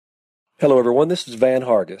Hello, everyone. This is Van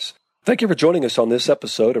Hargis. Thank you for joining us on this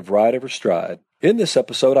episode of Ride Every Stride. In this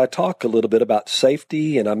episode, I talk a little bit about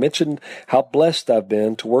safety, and I mentioned how blessed I've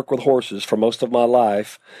been to work with horses for most of my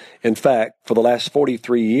life. In fact, for the last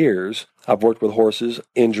 43 years, I've worked with horses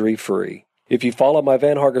injury-free. If you follow my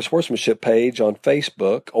Van Hargis Horsemanship page on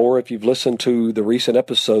Facebook, or if you've listened to the recent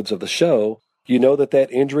episodes of the show, you know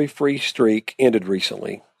that injury-free streak ended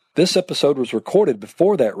recently. This episode was recorded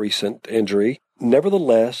before that recent injury.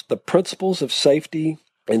 Nevertheless, the principles of safety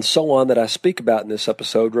and so on that I speak about in this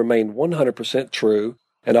episode remain 100% true,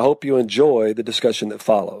 and I hope you enjoy the discussion that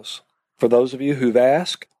follows. For those of you who've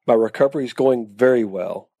asked, my recovery is going very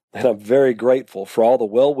well, and I'm very grateful for all the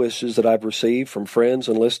well wishes that I've received from friends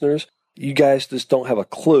and listeners. You guys just don't have a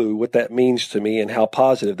clue what that means to me and how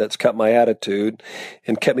positive that's kept my attitude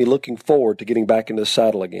and kept me looking forward to getting back into the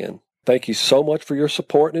saddle again. Thank you so much for your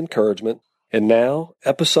support and encouragement. And now,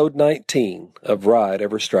 episode 19 of Ride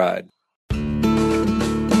Every Stride.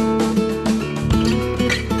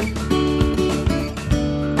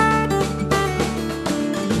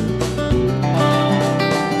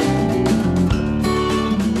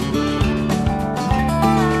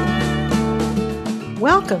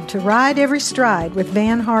 Welcome to Ride Every Stride with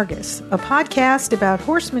Van Hargis, a podcast about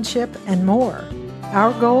horsemanship and more.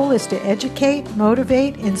 Our goal is to educate,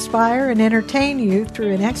 motivate, inspire, and entertain you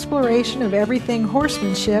through an exploration of everything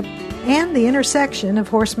horsemanship and the intersection of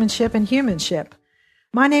horsemanship and humanship.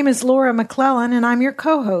 My name is Laura McClellan, and I'm your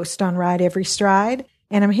co-host on Ride Every Stride,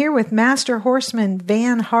 and I'm here with Master Horseman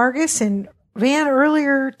Van Hargis. And Van,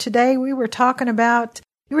 earlier today we were talking about,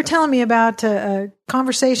 you were telling me about a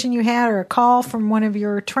conversation you had or a call from one of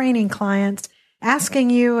your training clients asking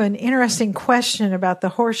you an interesting question about the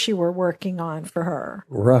horse you were working on for her.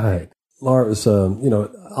 Right. Laura, it was,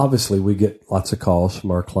 obviously we get lots of calls from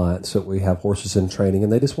our clients that we have horses in training,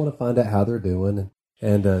 and they just want to find out how they're doing.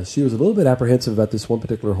 And she was a little bit apprehensive about this one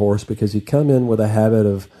particular horse because he come in with a habit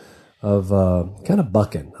of kind of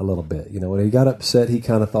bucking a little bit. You know, when he got upset, he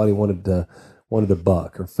kind of thought he wanted to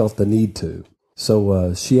buck or felt the need to.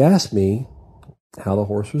 So she asked me how the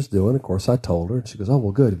horse was doing. Of course, I told her, and she goes, "Oh,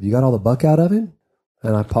 well, good. Have you got all the buck out of him?"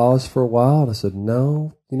 And I paused for a while, and I said,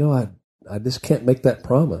 "No, I just can't make that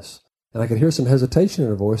promise." And I could hear some hesitation in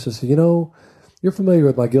her voice. I said, "You're familiar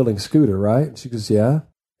with my gelding Scooter, right?" And she goes, "Yeah."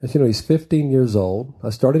 And he's 15 years old. I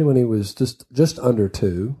started when he was just under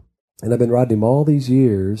 2, and I've been riding him all these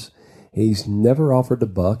years. He's never offered to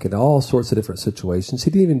buck in all sorts of different situations.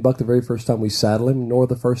 He didn't even buck the very first time we saddled him, nor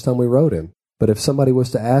the first time we rode him. But if somebody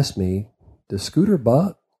was to ask me, "Does Scooter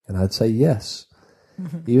buck?" And I'd say yes.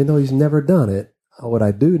 Mm-hmm. Even though he's never done it, what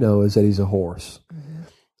I do know is that he's a horse.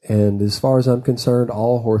 Mm-hmm. And as far as I'm concerned,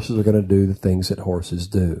 all horses are going to do the things that horses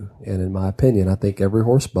do. And in my opinion, I think every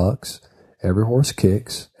horse bucks, every horse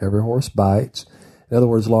kicks, every horse bites. In other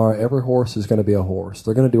words, Laura, every horse is going to be a horse.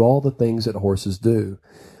 They're going to do all the things that horses do.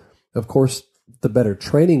 Of course, the better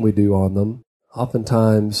training we do on them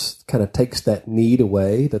oftentimes kind of takes that need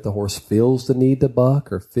away, that the horse feels the need to buck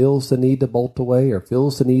or feels the need to bolt away or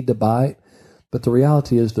feels the need to bite. But the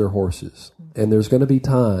reality is they're horses. And there's going to be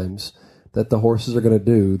times that the horses are going to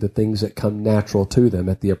do the things that come natural to them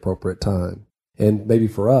at the appropriate time. And maybe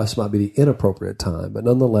for us might be the inappropriate time. But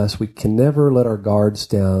nonetheless, we can never let our guards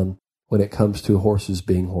down when it comes to horses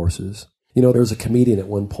being horses. There was a comedian at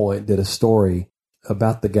one point did a story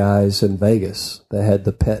about the guys in Vegas that had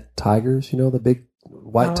the pet tigers, the big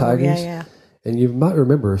white tigers. Yeah. And you might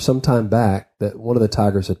remember some time back that one of the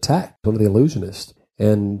tigers attacked one of the illusionists.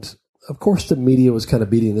 And of course the media was kind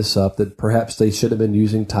of beating this up, that perhaps they should have been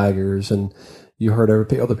using tigers. And you heard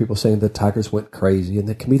other people saying the tigers went crazy. And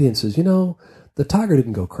the comedian says, the tiger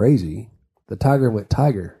didn't go crazy. The tiger went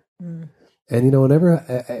tiger. Mm. And, whenever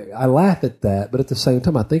I laugh at that, but at the same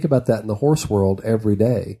time, I think about that in the horse world every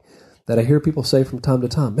day. That I hear people say from time to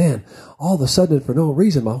time, "Man, all of a sudden for no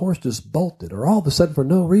reason my horse just bolted," or "all of a sudden for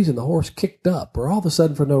no reason the horse kicked up," or "all of a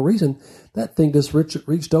sudden for no reason that thing just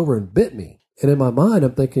reached over and bit me." And in my mind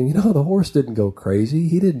I'm thinking, the horse didn't go crazy.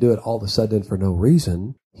 He didn't do it all of a sudden for no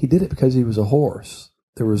reason. He did it because he was a horse.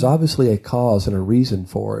 There was obviously a cause and a reason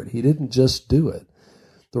for it. He didn't just do it.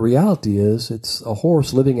 The reality is it's a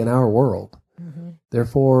horse living in our world. Mm-hmm.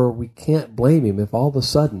 Therefore, we can't blame him if all of a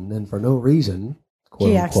sudden and for no reason,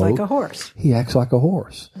 he acts like a horse. He acts like a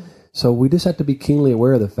horse. So we just have to be keenly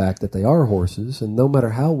aware of the fact that they are horses, and no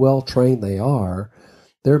matter how well trained they are,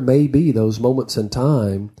 there may be those moments in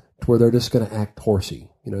time to where they're just going to act horsey.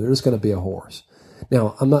 They're just going to be a horse.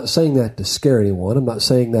 Now, I'm not saying that to scare anyone. I'm not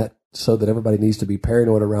saying that so that everybody needs to be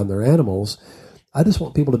paranoid around their animals. I just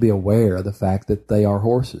want people to be aware of the fact that they are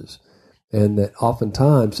horses, and that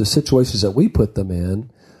oftentimes the situations that we put them in,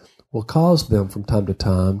 will cause them from time to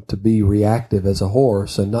time to be reactive as a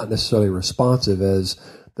horse and not necessarily responsive as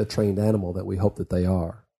the trained animal that we hope that they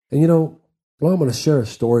are. And well, I'm going to share a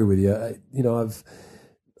story with you.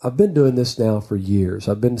 I've been doing this now for years.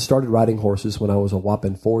 Started riding horses when I was a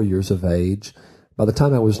whopping 4 years of age. By the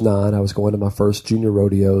time I was 9, I was going to my first junior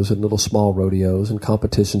rodeos and little small rodeos and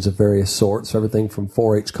competitions of various sorts, everything from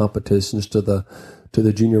 4-H competitions to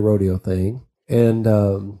the junior rodeo thing. And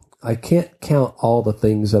I can't count all the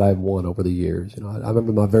things that I've won over the years. I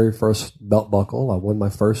remember my very first belt buckle. I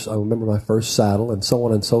remember my first saddle, and so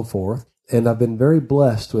on and so forth. And I've been very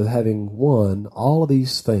blessed with having won all of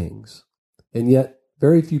these things. And yet,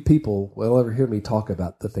 very few people will ever hear me talk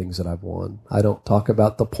about the things that I've won. I don't talk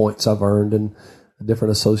about the points I've earned in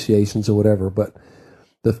different associations or whatever. But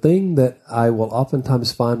the thing that I will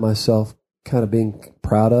oftentimes find myself kind of being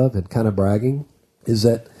proud of and kind of bragging is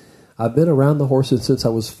that I've been around the horses since I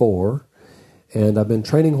was 4, and I've been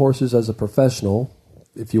training horses as a professional,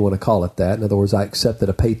 if you want to call it that. In other words, I accepted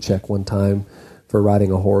a paycheck one time for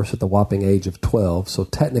riding a horse at the whopping age of 12. So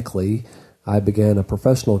technically, I began a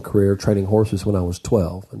professional career training horses when I was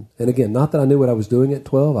 12. And again, not that I knew what I was doing at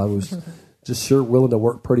 12. I was just sure willing to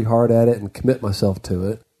work pretty hard at it and commit myself to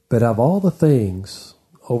it. But of all the things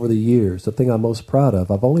over the years, the thing I'm most proud of,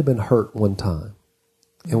 I've only been hurt one time.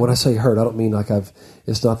 And when I say hurt, I don't mean like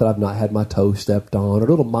it's not that I've not had my toe stepped on or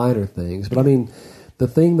little minor things, but I mean the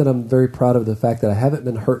thing that I'm very proud of, the fact that I haven't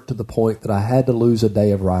been hurt to the point that I had to lose a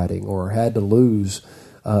day of riding or had to lose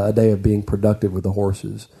a day of being productive with the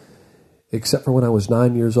horses, except for when I was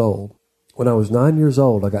 9 years old. When I was 9 years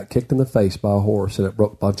old, I got kicked in the face by a horse, and it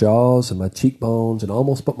broke my jaws and my cheekbones and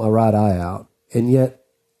almost put my right eye out. And yet,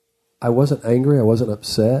 I wasn't angry. I wasn't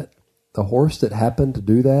upset. The horse that happened to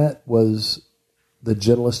do that was the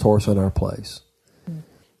gentlest horse on our place.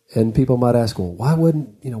 And people might ask, well, why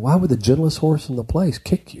would the gentlest horse in the place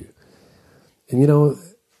kick you? And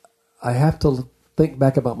I have to think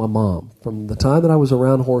back about my mom. From the time that I was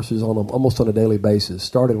around horses almost on a daily basis,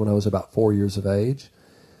 started when I was about 4 years of age.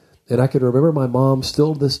 And I could remember my mom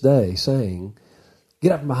still to this day saying,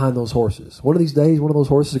 get up from behind those horses. One of these days, one of those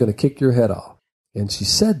horses is going to kick your head off. And she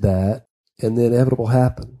said that, and the inevitable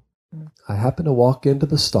happened. I happened to walk into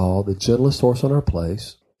the stall, the gentlest horse on our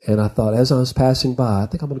place, and I thought as I was passing by, I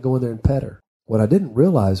think I'm going to go in there and pet her. What I didn't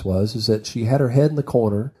realize is that she had her head in the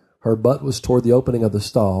corner, her butt was toward the opening of the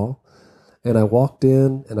stall, and I walked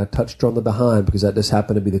in and I touched her on the behind because that just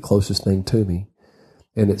happened to be the closest thing to me,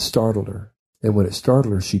 and it startled her. And when it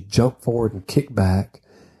startled her, she jumped forward and kicked back,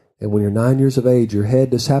 and when you're 9 years of age, your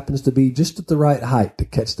head just happens to be just at the right height to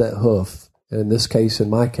catch that hoof. And in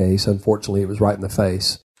my case, unfortunately, it was right in the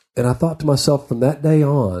face. And I thought to myself from that day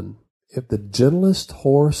on, if the gentlest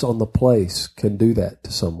horse on the place can do that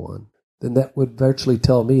to someone, then that would virtually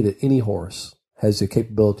tell me that any horse has the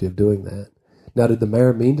capability of doing that. Now, did the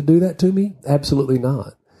mare mean to do that to me? Absolutely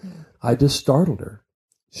not. I just startled her.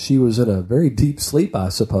 She was in a very deep sleep, I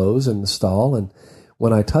suppose, in the stall. And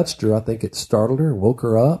when I touched her, I think it startled her and woke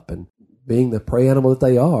her up. And being the prey animal that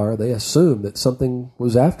they are, they assumed that something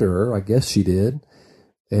was after her. I guess she did.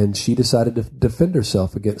 And she decided to defend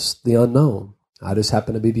herself against the unknown. I just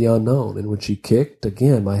happened to be the unknown. And when she kicked,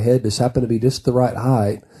 again, my head just happened to be just the right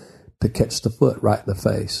height to catch the foot right in the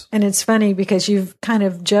face. And it's funny because you've kind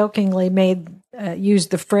of jokingly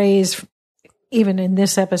used the phrase, even in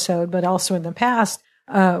this episode, but also in the past,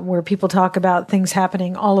 where people talk about things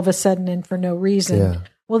happening all of a sudden and for no reason. Yeah.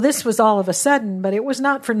 Well, this was all of a sudden, but it was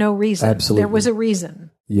not for no reason. Absolutely. There was a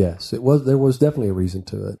reason. Yes, it was. There was definitely a reason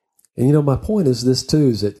to it. And, my point is this, too,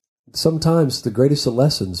 is that sometimes the greatest of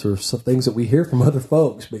lessons are some things that we hear from other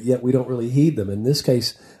folks, but yet we don't really heed them. In this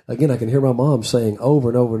case, again, I can hear my mom saying over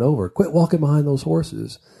and over and over, quit walking behind those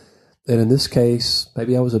horses. And in this case,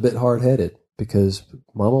 maybe I was a bit hard-headed because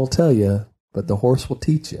Mama will tell you, but the horse will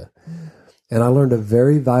teach you. And I learned a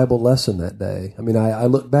very valuable lesson that day. I mean, I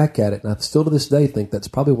look back at it, and I still to this day think that's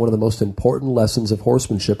probably one of the most important lessons of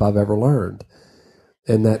horsemanship I've ever learned.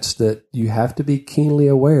 And that's that you have to be keenly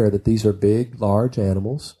aware that these are big, large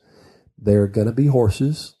animals. They're going to be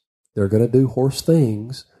horses. They're going to do horse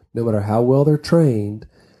things. No matter how well they're trained,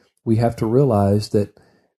 we have to realize that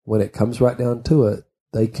when it comes right down to it,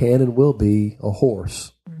 they can and will be a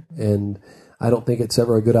horse. Mm-hmm. And I don't think it's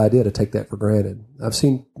ever a good idea to take that for granted. I've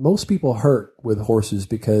seen most people hurt with horses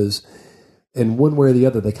because in one way or the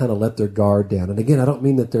other, they kind of let their guard down. And again, I don't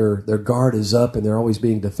mean that their guard is up and they're always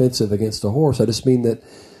being defensive against a horse. I just mean that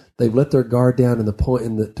they've let their guard down to the point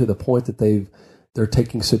that they're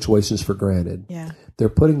taking situations for granted. Yeah. They're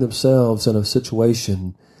putting themselves in a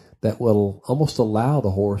situation that will almost allow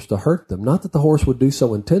the horse to hurt them. Not that the horse would do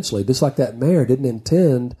so intentionally, just like that mare didn't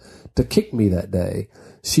intend to kick me that day.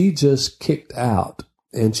 She just kicked out,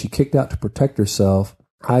 and she kicked out to protect herself.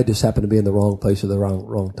 I just happened to be in the wrong place at the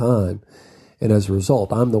wrong time. And as a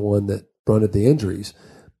result, I'm the one that fronted the injuries.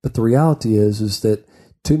 But the reality is that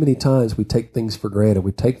too many times we take things for granted.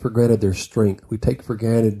 We take for granted their strength. We take for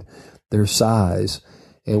granted their size.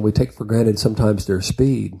 And we take for granted sometimes their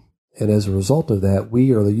speed. And as a result of that,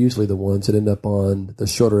 we are usually the ones that end up on the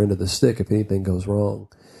shorter end of the stick if anything goes wrong.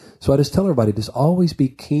 So I just tell everybody, just always be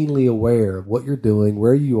keenly aware of what you're doing,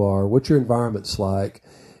 where you are, what your environment's like.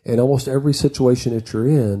 In almost every situation that you're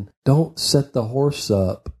in, don't set the horse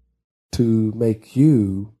up to make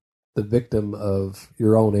you the victim of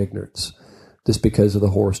your own ignorance just because of the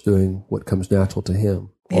horse doing what comes natural to him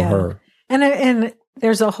or her. And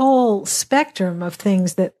there's a whole spectrum of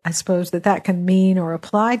things that I suppose that can mean or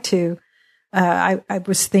apply to. I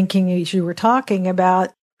was thinking as you were talking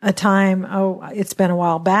about a time, it's been a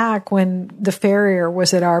while back, when the farrier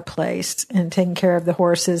was at our place and taking care of the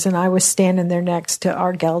horses, and I was standing there next to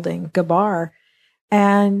our gelding, Gabar,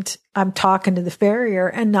 and I'm talking to the farrier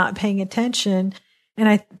and not paying attention. And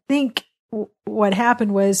I think what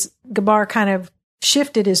happened was Gabar kind of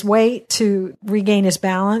shifted his weight to regain his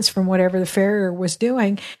balance from whatever the farrier was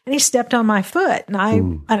doing, and he stepped on my foot. And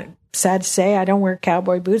I'm sad to say, I don't wear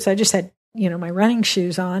cowboy boots. I just had, my running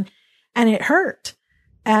shoes on, and it hurt.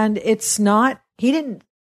 And it's not, he didn't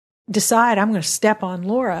decide I'm going to step on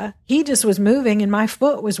Laura. He just was moving, and my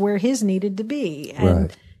foot was where his needed to be.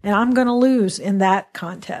 And I'm going to lose in that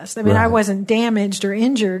contest. I mean, I wasn't damaged or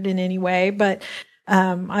injured in any way, but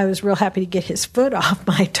I was real happy to get his foot off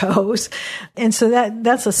my toes. And so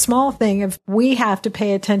that's a small thing of we have to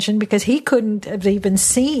pay attention, because he couldn't have even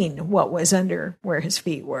seen what was under where his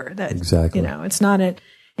feet were. Exactly. It's not an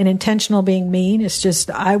intentional being mean. It's just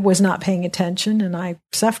I was not paying attention, and I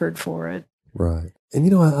suffered for it. Right.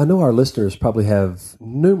 And, I know our listeners probably have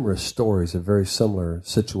numerous stories of very similar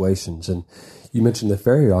situations. And you mentioned the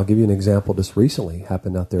farrier. I'll give you an example just recently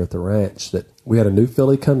happened out there at the ranch that we had a new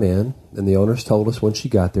filly come in, and the owners told us when she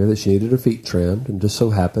got there that she needed her feet trimmed. And just so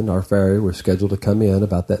happened our farrier was scheduled to come in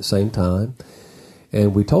about that same time.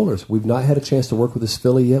 And we told her, we've not had a chance to work with this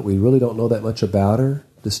filly yet. We really don't know that much about her.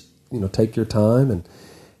 Just, take your time.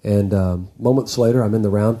 And moments later, I'm in the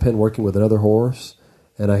round pen working with another horse,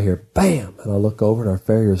 and I hear bam, and I look over, and our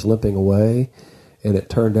farrier's limping away, and it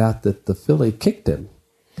turned out that the filly kicked him,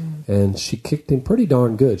 and she kicked him pretty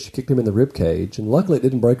darn good. She kicked him in the rib cage, and luckily it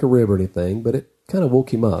didn't break a rib or anything, but it kind of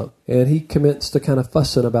woke him up, and he commenced to kind of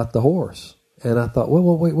fussing about the horse. And I thought,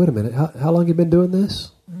 well, wait a minute, how long have you been doing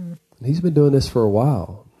this? And he's been doing this for a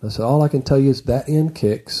while. I said, all I can tell you is that end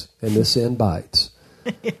kicks, and this end bites.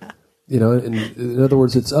 Yeah. In other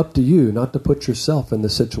words, it's up to you not to put yourself in the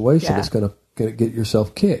situation that's going to get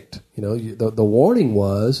yourself kicked. The warning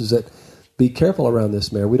is that be careful around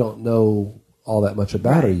this mare. We don't know all that much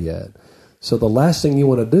about her yet. So the last thing you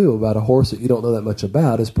want to do about a horse that you don't know that much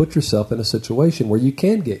about is put yourself in a situation where you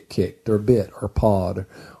can get kicked or bit or pawed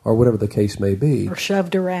or whatever the case may be. Or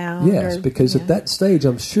shoved around. Yes, because at that stage,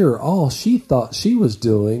 I'm sure all she thought she was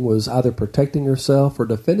doing was either protecting herself or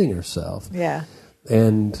defending herself. Yeah.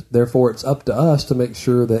 And therefore, it's up to us to make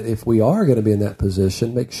sure that if we are going to be in that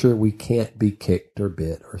position, make sure we can't be kicked or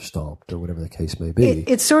bit or stomped or whatever the case may be.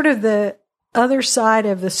 It's sort of the other side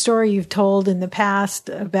of the story you've told in the past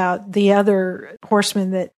about the other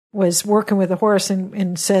horseman that was working with a horse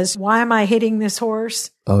and says, why am I hitting this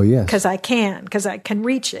horse? Oh, yes. Because I can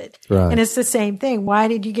reach it. Right. And it's the same thing. Why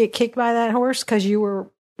did you get kicked by that horse? Because you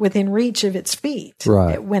were within reach of its feet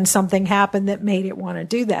when something happened that made it want to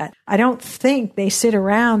do that. I don't think they sit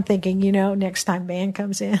around thinking, next time Van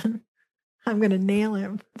comes in, I'm going to nail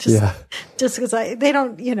him. Just because they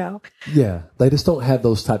don't, Yeah, they just don't have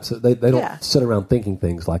those types of, they don't sit around thinking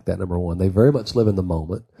things like that, number one. They very much live in the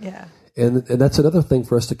moment. Yeah. And that's another thing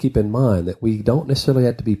for us to keep in mind, that we don't necessarily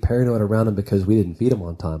have to be paranoid around them because we didn't feed them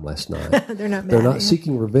on time last night. They're not mad. They're not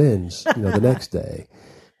seeking revenge, the next day.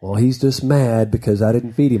 Well, he's just mad because I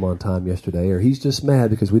didn't feed him on time yesterday, or he's just mad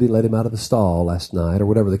because we didn't let him out of the stall last night, or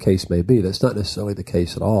whatever the case may be. That's not necessarily the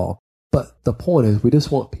case at all. But the point is, we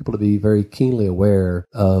just want people to be very keenly aware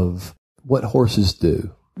of what horses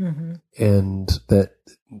do, and that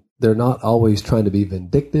they're not always trying to be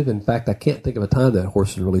vindictive. In fact, I can't think of a time that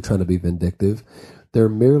horses are really trying to be vindictive. They're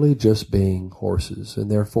merely just being horses. And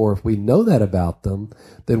therefore, if we know that about them,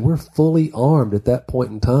 then we're fully armed at that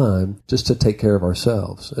point in time just to take care of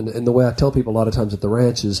ourselves. And the way I tell people a lot of times at the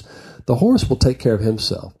ranch is, the horse will take care of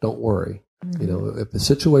himself. Don't worry. If the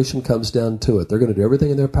situation comes down to it, they're going to do everything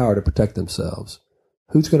in their power to protect themselves.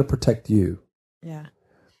 Who's going to protect you? Yeah.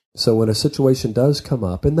 So when a situation does come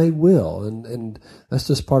up, and they will, and that's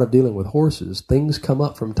just part of dealing with horses, things come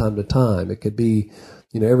up from time to time. It could be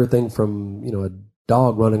everything from, a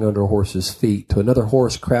dog running under a horse's feet to another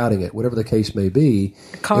horse crowding it, whatever the case may be.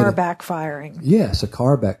 A car backfiring. Yes, a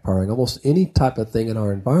car backfiring. Almost any type of thing in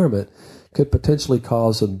our environment could potentially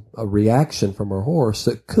cause a reaction from our horse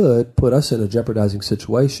that could put us in a jeopardizing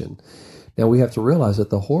situation. Now, we have to realize that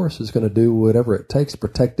the horse is going to do whatever it takes to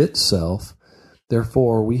protect itself.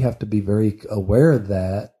 Therefore, we have to be very aware of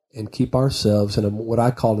that and keep ourselves in what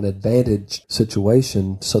I call an advantage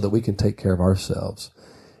situation so that we can take care of ourselves.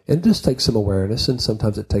 And it just takes some awareness, and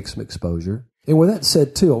sometimes it takes some exposure. And with that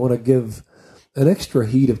said, too, I want to give an extra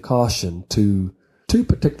heed of caution to two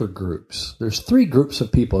particular groups. There's three groups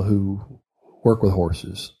of people who work with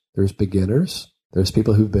horses. There's beginners, there's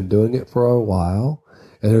people who've been doing it for a while,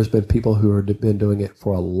 and there's been people who have been doing it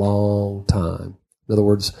for a long time. In other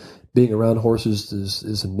words, being around horses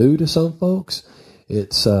is new to some folks.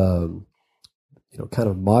 It's kind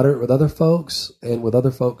of moderate with other folks, and with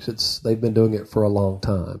other folks, they've been doing it for a long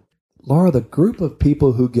time. Laura, the group of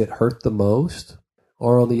people who get hurt the most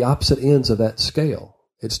are on the opposite ends of that scale.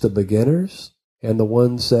 It's the beginners and the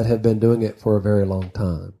ones that have been doing it for a very long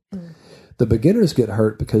time. Mm. The beginners get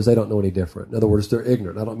hurt because they don't know any different. In other words, they're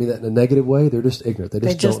ignorant. I don't mean that in a negative way. They're just ignorant.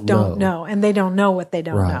 They just don't know. And they don't know what they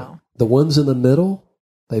don't know. The ones in the middle,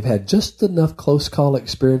 they've had just enough close call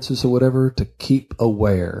experiences or whatever to keep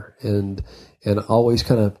aware and always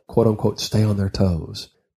kind of, quote unquote, stay on their toes.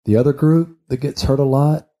 The other group that gets hurt a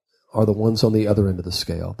lot are the ones on the other end of the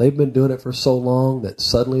scale. They've been doing it for so long that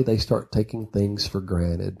suddenly they start taking things for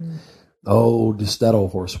granted. Mm. Oh, just that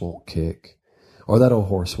old horse won't kick, or that old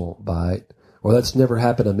horse won't bite, or that's never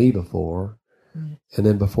happened to me before. Mm. And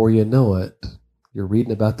then before you know it, you're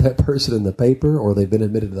reading about that person in the paper, or they've been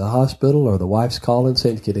admitted to the hospital, or the wife's calling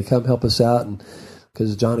saying, can you come help us out? And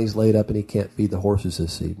because Johnny's laid up and he can't feed the horses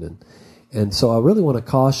this evening. And so I really want to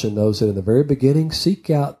caution those that in the very beginning, seek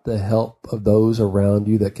out the help of those around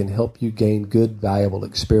you that can help you gain good, valuable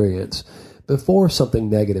experience before something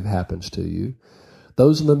negative happens to you.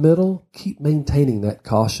 Those in the middle, keep maintaining that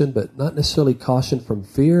caution, but not necessarily caution from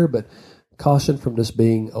fear, but caution from just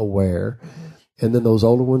being aware. And then those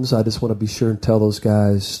older ones, I just want to be sure and tell those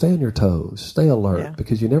guys, stay on your toes, stay alert,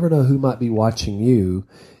 because you never know who might be watching you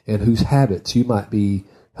and whose habits you might be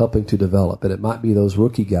helping to develop. And it might be those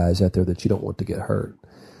rookie guys out there that you don't want to get hurt.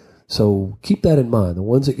 So keep that in mind. The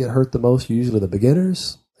ones that get hurt the most are usually the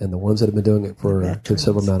beginners and the ones that have been doing it for a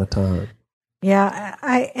considerable amount of time. Yeah,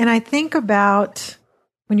 I think about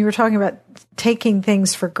when you were talking about taking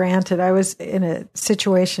things for granted. I was in a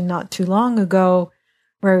situation not too long ago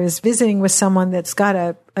where I was visiting with someone that's got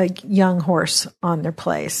a young horse on their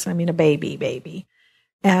place. I mean, a baby.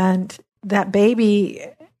 And that baby,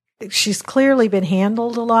 she's clearly been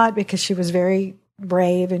handled a lot because she was very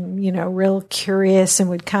brave and, real curious and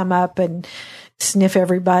would come up and sniff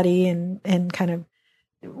everybody and kind of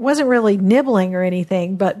wasn't really nibbling or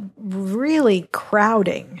anything, but really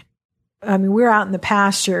crowding. I mean, we were out in the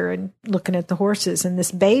pasture and looking at the horses, and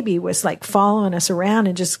this baby was like following us around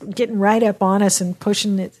and just getting right up on us and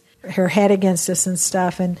pushing her head against us and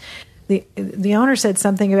stuff. And the owner said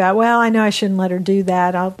something about, well, I know I shouldn't let her do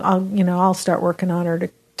that. I'll start working on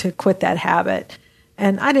her to quit that habit.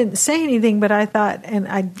 And I didn't say anything, but I thought, and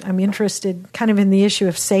I'm interested kind of in the issue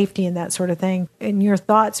of safety and that sort of thing, in your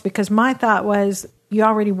thoughts, because my thought was, you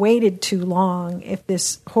already waited too long. If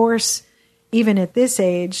this horse, even at this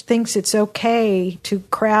age, thinks it's okay to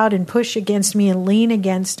crowd and push against me and lean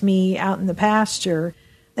against me out in the pasture,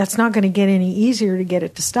 that's not going to get any easier to get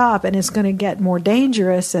it to stop, and it's going to get more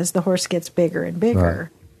dangerous as the horse gets bigger and bigger.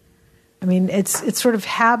 Right. I mean, it's sort of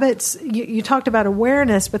habits. You talked about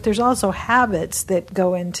awareness, but there's also habits that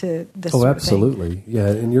go into this sort of thing. Oh, absolutely. Yeah,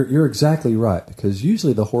 and you're exactly right, because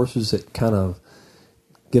usually the horses that kind of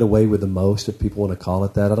get away with the most, if people want to call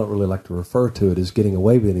it that, I don't really like to refer to it as getting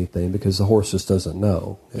away with anything, because the horse just doesn't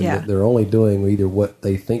know. And they're only doing either what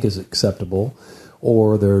they think is acceptable,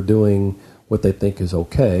 or they're doing what they think is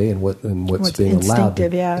okay, and what's being allowed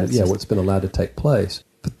what's been allowed to take place.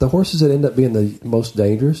 But the horses that end up being the most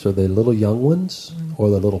dangerous are the little young ones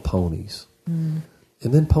or the little ponies. Mm.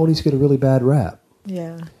 And then ponies get a really bad rap.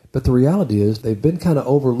 Yeah. But the reality is they've been kind of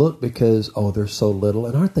overlooked because, they're so little.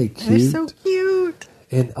 And aren't they cute? They're so cute.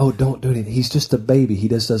 And, don't do anything. He's just a baby. He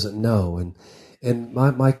just doesn't know. And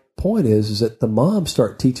my point is that the moms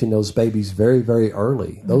start teaching those babies very, very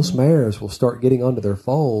early. Mm-hmm. Those mares will start getting onto their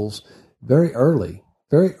foals very early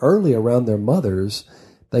around their mothers.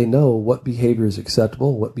 They know what behavior is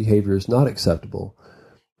acceptable, what behavior is not acceptable.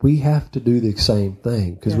 We have to do the same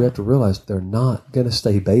thing, because we have to realize they're not going to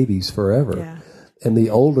stay babies forever. Yeah. And the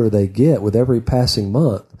older they get, with every passing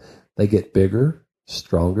month, they get bigger,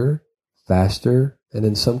 stronger, faster, And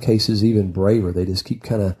in some cases, even braver. They just keep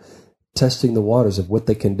kind of testing the waters of what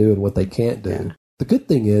they can do and what they can't do. Yeah. The good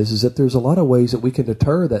thing is that there's a lot of ways that we can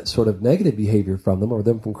deter that sort of negative behavior from them or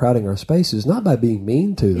them from crowding our spaces, not by being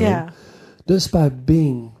mean to them, just by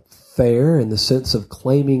being fair in the sense of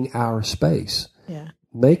claiming our space. Yeah.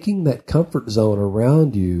 Making that comfort zone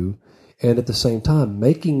around you, and at the same time,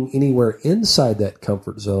 making anywhere inside that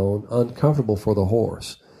comfort zone uncomfortable for the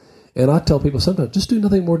horse. And I tell people sometimes, just do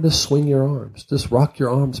nothing more than just swing your arms. Just rock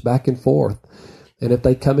your arms back and forth. And if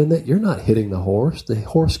they come in that, you're not hitting the horse. The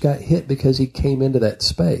horse got hit because he came into that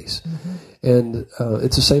space. Mm-hmm. And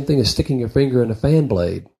it's the same thing as sticking your finger in a fan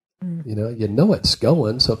blade. Mm. You know it's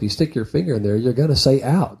going. So if you stick your finger in there, you're going to say,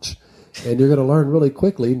 ouch. And you're going to learn really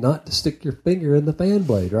quickly not to stick your finger in the fan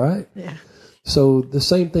blade, right? Yeah. So the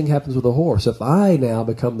same thing happens with a horse. If I now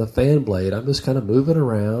become the fan blade, I'm just kind of moving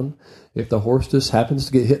around. If the horse just happens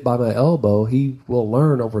to get hit by my elbow, he will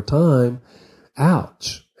learn over time,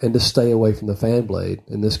 ouch, and to stay away from the fan blade.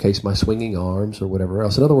 In this case, my swinging arms or whatever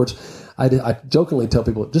else. In other words, I jokingly tell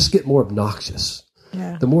people, just get more obnoxious.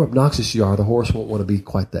 Yeah. The more obnoxious you are, the horse won't want to be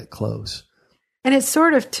quite that close. And it's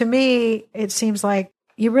sort of, to me, it seems like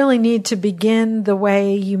you really need to begin the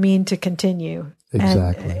way you mean to continue.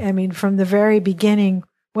 Exactly. And, I mean, from the very beginning,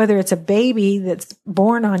 whether it's a baby that's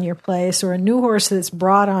born on your place or a new horse that's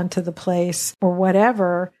brought onto the place or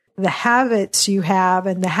whatever, the habits you have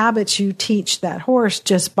and the habits you teach that horse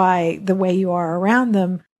just by the way you are around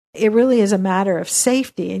them, it really is a matter of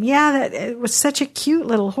safety. And that it was such a cute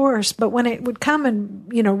little horse, but when it would come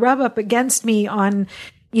and, rub up against me on,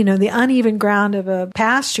 the uneven ground of a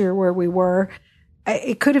pasture where we were,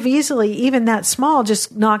 it could have easily, even that small,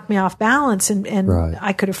 just knocked me off balance and right.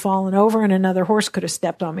 I could have fallen over and another horse could have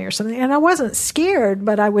stepped on me or something. And I wasn't scared,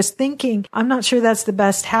 but I was thinking, I'm not sure that's the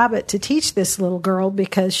best habit to teach this little girl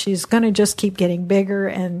because she's going to just keep getting bigger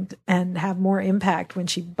and have more impact when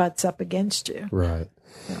she butts up against you. Right.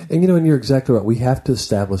 Yeah. And you're exactly right. We have to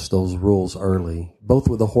establish those rules early, both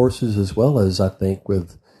with the horses as well as I think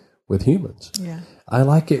with humans. Yeah. I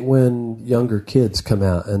like it when younger kids come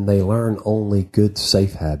out and they learn only good,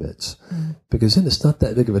 safe habits because then it's not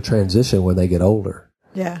that big of a transition when they get older.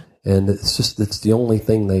 Yeah. And it's the only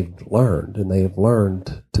thing they've learned, and they've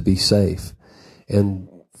learned to be safe. And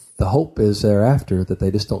the hope is thereafter that they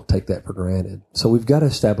just don't take that for granted. So we've got to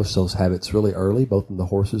establish those habits really early, both in the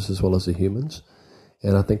horses as well as the humans.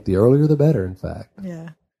 And I think the earlier the better, in fact.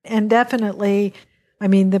 Yeah. And definitely, I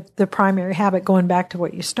mean, the primary habit, going back to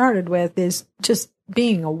what you started with, is just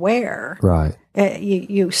being aware. Right.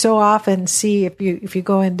 You so often see, if you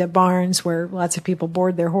go into barns where lots of people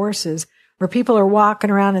board their horses, where people are walking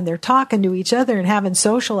around and they're talking to each other and having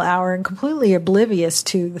social hour and completely oblivious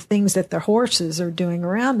to the things that their horses are doing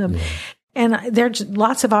around them. Yeah. And there's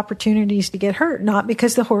lots of opportunities to get hurt, not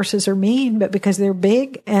because the horses are mean, but because they're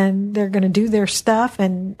big and they're going to do their stuff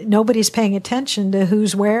and nobody's paying attention to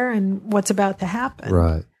who's where and what's about to happen.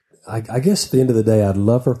 Right. I guess at the end of the day, I'd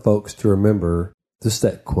love for folks to remember just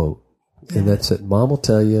that quote. And that's it. Mom will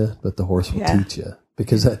tell you, but the horse will teach you.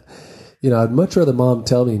 Because, I'd much rather mom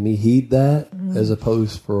tell me heed that as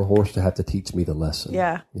opposed for a horse to have to teach me the lesson.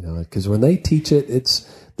 Yeah. Because when they teach it,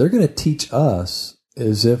 they're going to teach us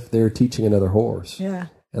as if they're teaching another horse. Yeah.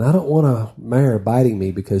 And I don't want a mare biting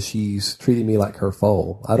me because she's treating me like her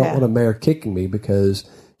foal. I don't want a mare kicking me because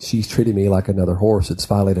she's treating me like another horse. It's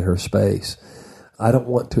violated her space. I don't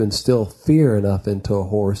want to instill fear enough into a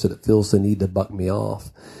horse that it feels the need to buck me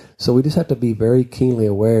off. So we just have to be very keenly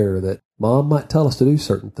aware that mom might tell us to do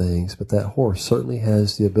certain things, but that horse certainly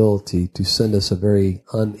has the ability to send us a very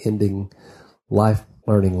unending life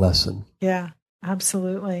learning lesson. Yeah,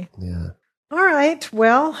 absolutely. Yeah. All right.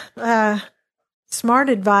 Well, smart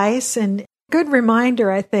advice and good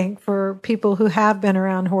reminder, I think, for people who have been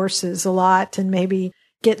around horses a lot and maybe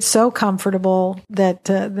get so comfortable that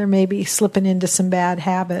they're maybe slipping into some bad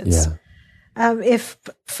habits. Yeah. If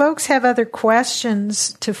folks have other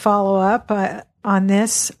questions to follow up on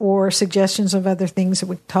this or suggestions of other things that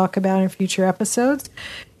we talk about in future episodes,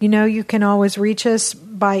 you can always reach us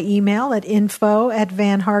by email at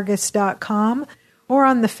info@vanhargis.com. Or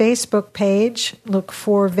on the Facebook page, look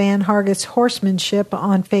for Van Hargis Horsemanship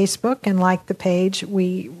on Facebook and like the page.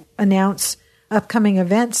 We announce upcoming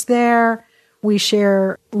events there. We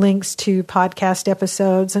share links to podcast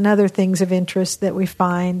episodes and other things of interest that we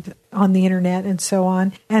find on the internet and so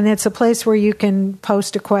on. And it's a place where you can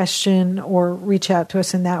post a question or reach out to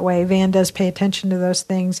us in that way. Van does pay attention to those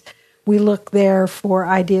things. We look there for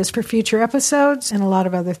ideas for future episodes and a lot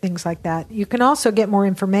of other things like that. You can also get more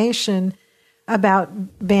information about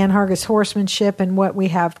Van Hargis Horsemanship and what we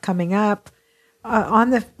have coming up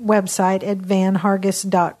on the website at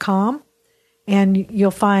vanhargis.com. And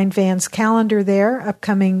you'll find Van's calendar there,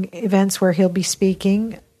 upcoming events where he'll be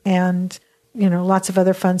speaking, and, lots of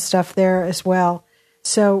other fun stuff there as well.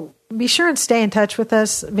 So be sure and stay in touch with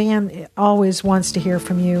us. Van always wants to hear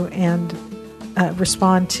from you and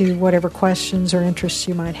respond to whatever questions or interests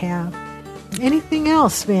you might have. Anything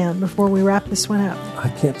else, Van, before we wrap this one up? I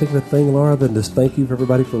can't think of a thing, Laura, than just thank you for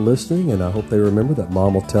everybody for listening, and I hope they remember that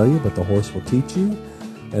Mom will tell you, but the horse will teach you.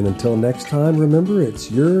 And until next time, remember,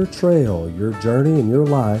 it's your trail, your journey, and your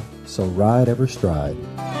life, so ride every stride.